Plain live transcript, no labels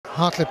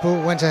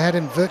Hartlepool went ahead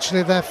in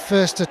virtually their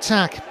first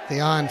attack.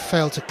 The Iron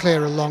failed to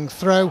clear a long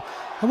throw,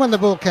 and when the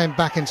ball came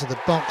back into the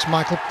box,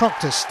 Michael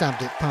Proctor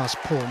stabbed it past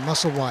Paul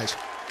Musselwhite.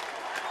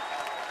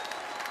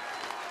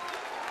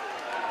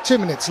 2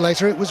 minutes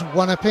later it was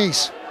one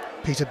apiece.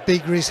 Peter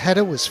Beagrie's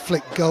header was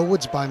flicked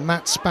goalwards by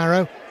Matt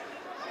Sparrow,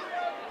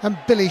 and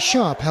Billy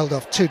Sharp held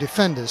off two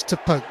defenders to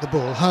poke the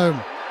ball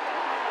home.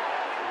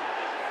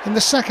 In the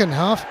second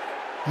half,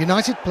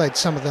 United played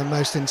some of their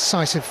most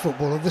incisive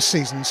football of the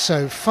season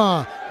so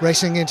far,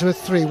 racing into a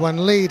 3-1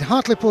 lead.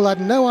 Hartlepool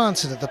had no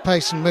answer to the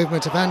pace and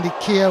movement of Andy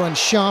Keogh and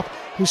Sharp,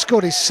 who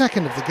scored his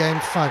second of the game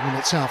 5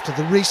 minutes after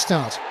the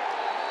restart.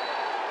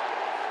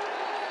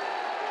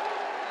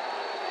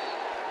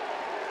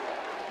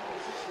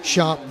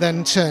 Sharp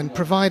then turned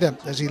provider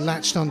as he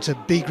latched onto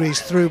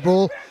Beagrie's through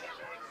ball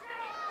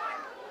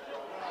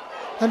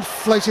and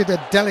floated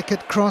a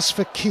delicate cross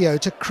for Keogh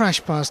to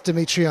crash past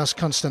Dimitrios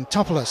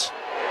Konstantopoulos.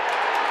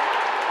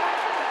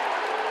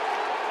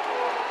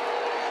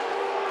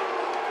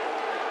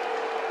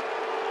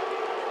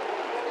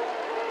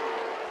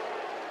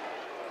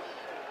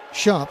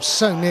 Sharp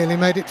so nearly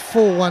made it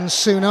 4-1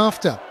 soon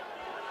after,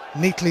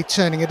 neatly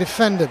turning a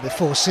defender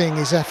before seeing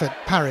his effort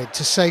parried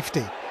to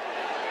safety.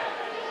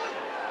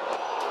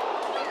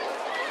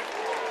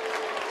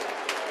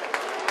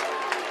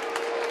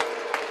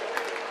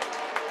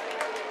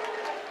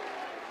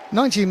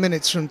 "90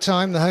 minutes from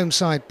time, the home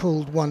side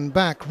pulled one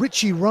back.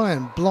 Richie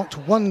blocked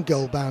one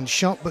goal-bound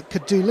shot but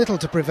could do little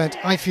to prevent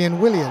Eifion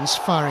Williams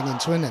firing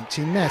into an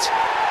empty net.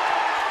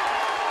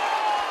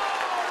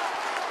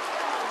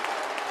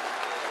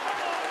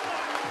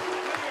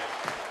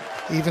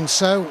 Even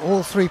so,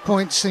 all 3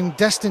 points seemed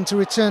destined to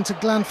return to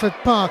Glanford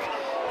Park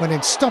when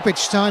in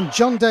stoppage time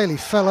John Daly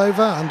fell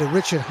over under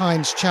Richard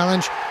Hinds'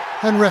 challenge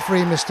and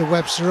referee Mr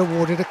Webster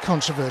awarded a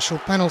controversial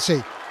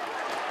penalty.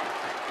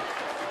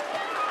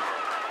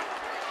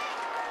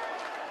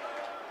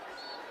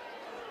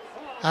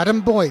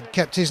 Adam Boyd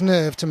kept his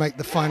nerve to make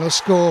the final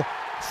score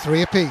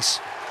 3 apiece.